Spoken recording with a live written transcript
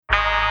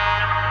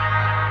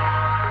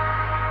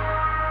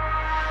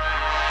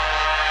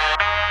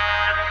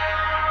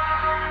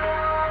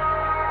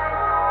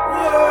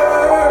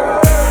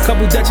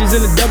Double Dutches in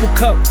a double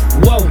cup.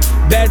 Whoa,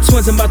 bad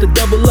twins, I'm about to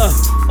double up.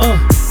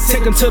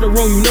 Take them to the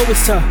room, you know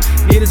it's tough.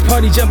 Yeah, this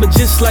party jumping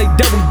just like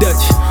Double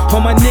Dutch. All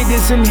my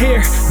niggas in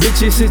here,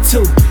 bitches hit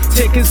too.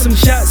 Taking some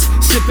shots,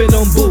 sipping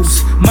on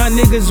booze. My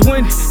niggas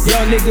win,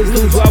 y'all niggas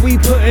lose. While we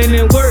putting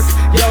in work,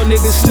 y'all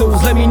niggas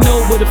snooze. Let me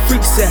know where the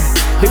freaks at.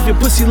 If your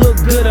pussy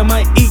look good, I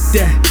might eat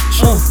that.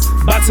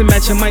 Boxing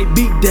match, I might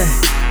beat that.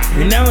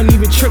 And I don't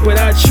even trip what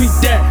I treat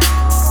that.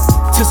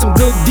 To some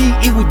good D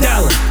equal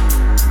dollar.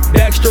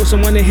 Backstrokes, I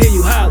wanna hear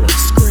you holler.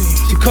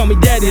 She call me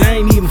daddy,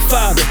 I ain't even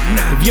father.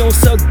 If you don't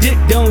suck dick,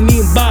 don't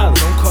even bother.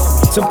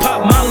 Some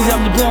pop mollies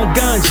out the blowing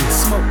ganja.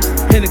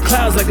 In the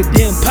clouds like a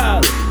damn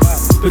pilot.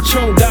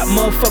 Patron got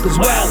motherfuckers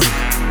wildin'.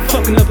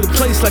 Fucking up the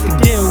place like a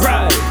damn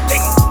riot.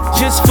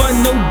 Just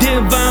fun, no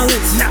damn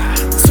violence.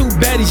 Two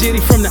baddies, yeah,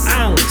 they from the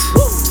islands.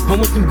 I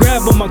want them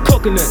grab on my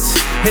coconuts.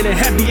 And a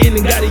happy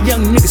ending got a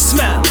young nigga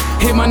smiling.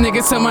 Hit my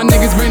niggas, tell my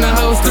niggas bring the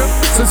hoes through.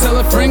 So tell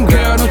a friend,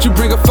 girl, don't you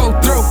bring a foe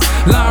through.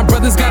 Line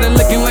brothers got it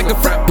looking like a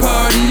frat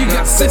party. You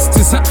got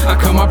sisters, huh? I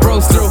call my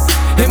bros through.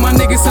 Hit my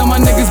niggas, tell my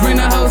niggas bring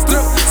the hoes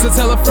through. So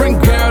tell a friend,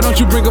 girl, don't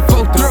you bring a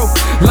foe through.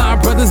 Line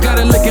brothers got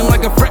it looking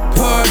like a frat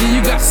party.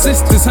 You got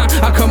sisters, huh?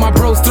 I call my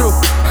bros through.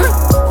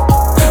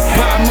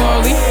 Bob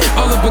Marley,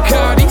 all the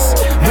Bacardis.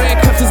 Red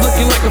cups is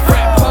looking like a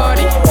frat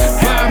party.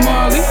 Bob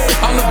Marley,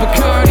 all the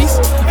Bacardis.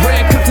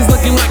 Red cups is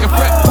looking like a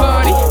frat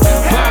party.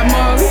 Bob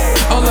Marley,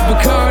 all the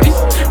Bacardis.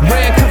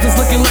 Red cups is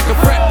looking like a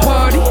frat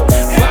party.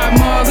 Bob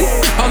Marley,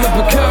 all the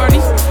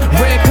Bacardis.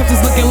 Red cups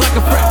is looking like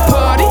a frat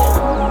party.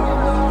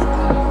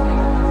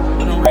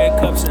 What them red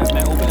cups is,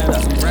 man? Open that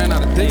up. Ran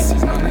out of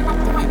daisies, my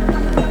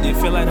nigga. Do you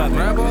feel like that, man?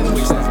 Grab all the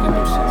weeks, let's get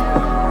them shit.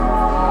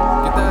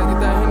 Get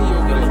that Henny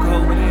over there. Look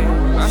over there.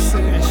 I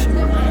see that shit.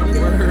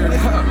 Word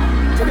up.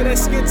 Look at that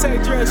skin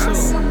tight dress on.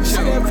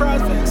 See that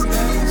prospects?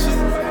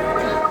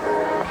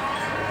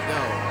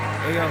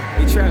 Hey, yo,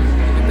 hey, Travis.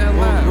 Get that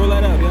loud. Roll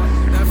that up, yo.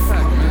 That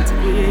fact, man.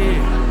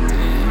 Yeah.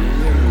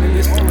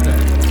 Let's do that.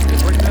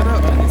 Break that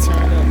up. Turn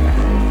it up, man.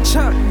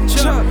 Chop,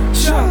 chop,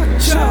 chop,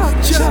 chop,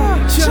 chop,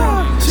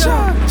 chop,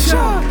 chop,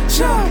 chop,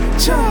 chop,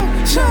 chop,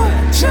 chop,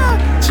 chop,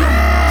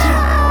 chop.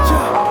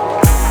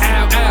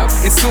 Ow, ow,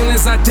 as soon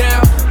as I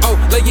down, oh,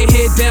 lay your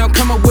head down,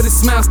 come up with a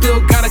smile,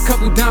 still got a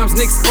couple dimes,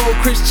 Knicks, old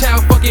Chris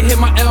Chow, fucking hit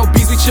my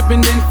LBs, we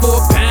chipping in for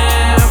a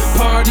pound.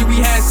 Party we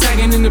had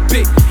tagging in the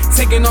bit,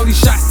 taking all these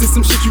shots, this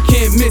some shit you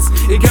can't miss.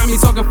 It got me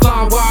talking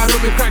fly wide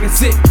open, cracking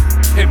sick.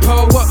 And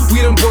pull up, we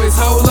them boys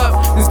hold up.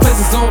 This place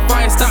is on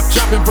fire, stop,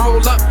 drop, and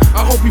roll up.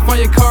 I hope you find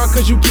your car,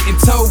 cause you getting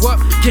towed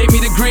up. Gave me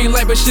the green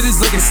light, but shit is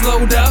looking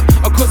slowed up.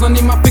 Of course I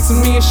need my fix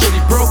with me and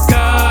shorty broke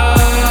up.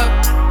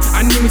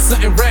 I need me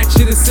something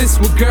ratchet,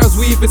 assist with girls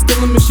weave, it's still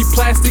a she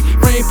plastic.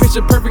 Frame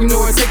picture perfect, know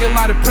it take a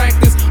lot of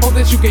practice. Hope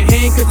that you can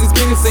hang, cause this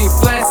business ain't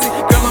flaccid.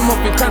 Girl, I'm up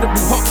incredible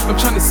hawk, I'm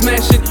trying to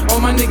smash it. All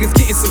my niggas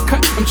getting some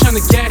cut, I'm trying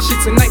to gas shit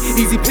tonight.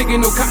 Easy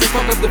picking, no cotton,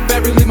 fuck up the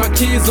fabric. Leave my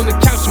kids on the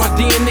couch, my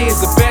DNA is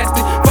a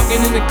bastard.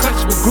 Fucking in the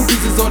clutch with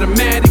groupies is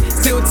automatic.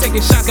 Still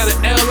taking shots, got an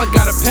L, I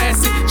gotta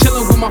pass it.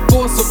 Chilling with my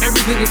force, so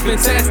everything is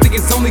fantastic.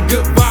 It's only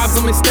good vibes,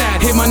 I'm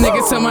ecstatic. Hit my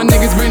niggas, tell my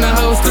niggas bring the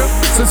hoes through.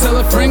 So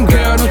tell a friend,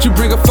 girl, don't you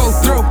bring a foe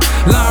through.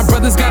 Line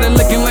brothers got it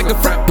looking like a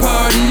frat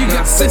party. You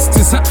got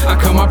sisters, huh? I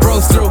call my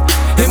bros through.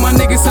 Hit my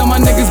niggas, tell my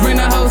niggas bring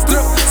the hoes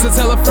through. So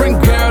tell a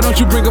friend, girl, don't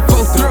you bring a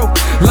foe through.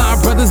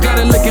 Line brothers got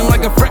it looking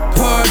like a frat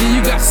party.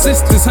 You got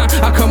sisters, huh?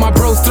 I call my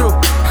bros through.